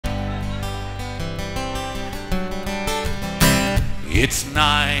It's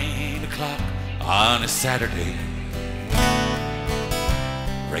 9 o'clock on a Saturday.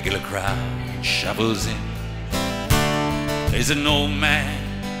 Regular crowd shovels in. There's an old man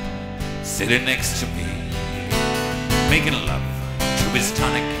sitting next to me, making love to his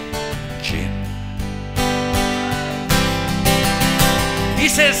tonic gin. He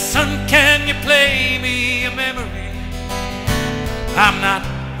says, "Son, can you play me a memory? I'm not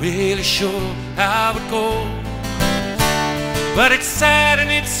really sure how it goes, but it's sad and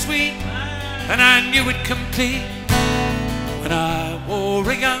it's sweet, and I knew it complete when I wore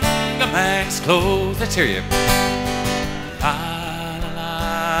a younger man's clothes." Let's hear you. La la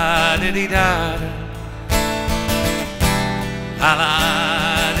la di di da da, la la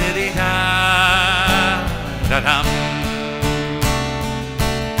di di da da dum.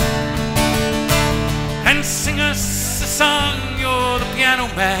 And sing us a song, you're the piano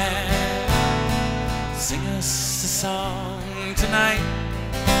man. Sing us a song tonight.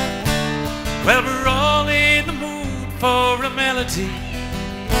 Well, we're all in the mood for a melody.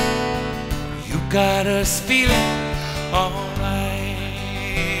 You got us feeling alright.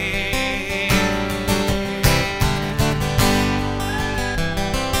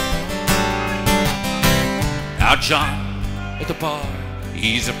 Now John at the bar,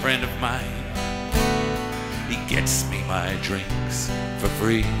 he's a friend of mine. He gets me my drinks for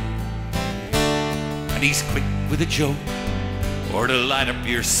free, and he's quick with a joke or to light up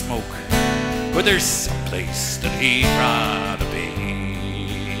your smoke, but there's some place that he'd rather be.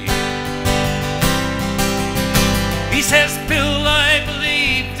 He says, "Bill, I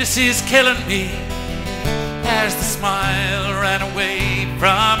believe this is killing me," as the smile ran away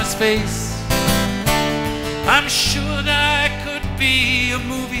from his face. "I'm sure that I could be a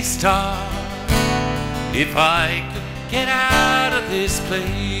movie star if I could get out of this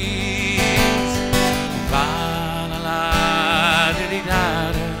place." La la la di di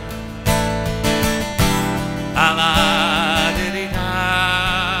da da, la la di di da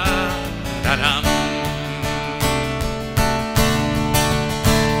da dum.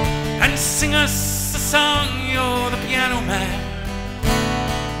 And sing us a song, you're the piano man.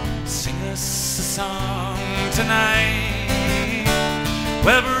 Sing us a song tonight.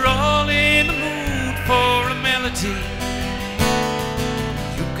 Well, we're all in the mood for a melody.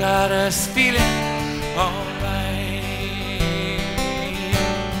 You got us feeling alright.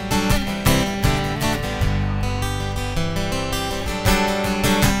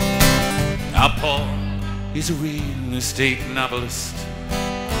 Now Paul is a real estate novelist.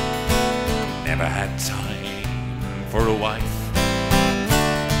 Never had time for a wife,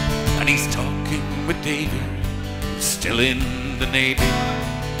 and he's talking with David, who's still in the Navy.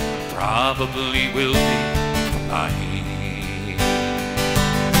 Probably will be tonight.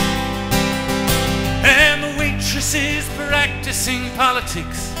 And the waitress is practicing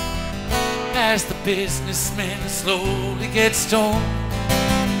politics as the businessmen slowly get stoned.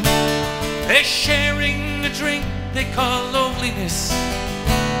 They're sharing a drink they call loneliness,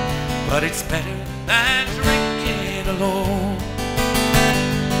 but it's better than drinking alone.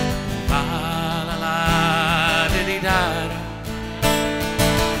 La la la di di da da,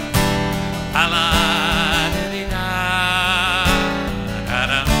 la la di di da da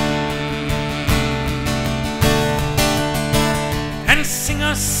da. And sing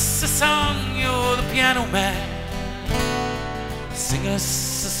us a song, you're the piano man. Sing us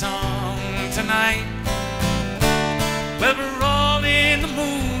a song tonight. Well, we're all in the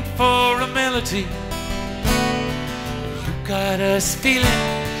mood for a melody. You got us feeling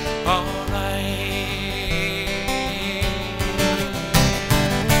alright.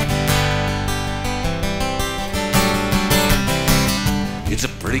 It's a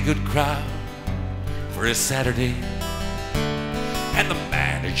pretty good crowd for a Saturday, and the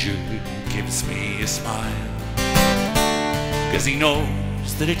manager gives me a smile, 'cause he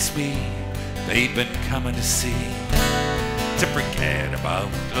knows that it's me they've been coming to see, to forget about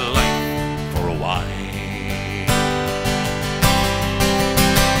life for a while.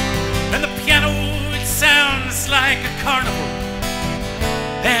 And the piano, it sounds like a carnival,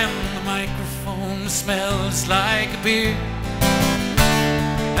 and the microphone smells like a beer.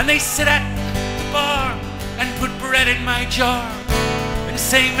 And they sit at the bar and put bread in my jar and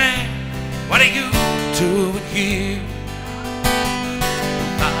say, "Man, what are you doing here?"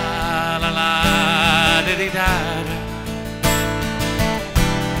 La la la di di da da,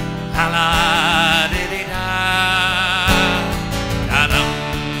 la la di di da da dum.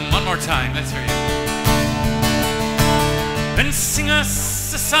 One more time, let's hear you. And sing us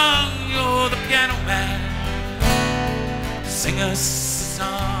a song, you're the piano man. Sing us a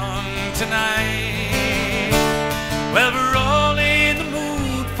song tonight. Well, we're all in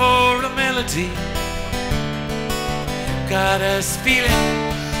melody. You got us feeling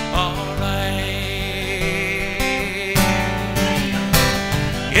alright.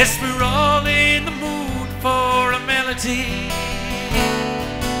 Yes, we're all in the mood for a melody.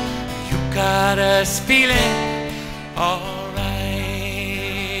 You got us feeling alright.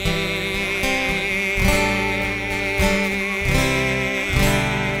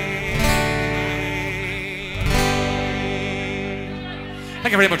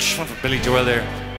 Thank you very much. One for Billy Joel there.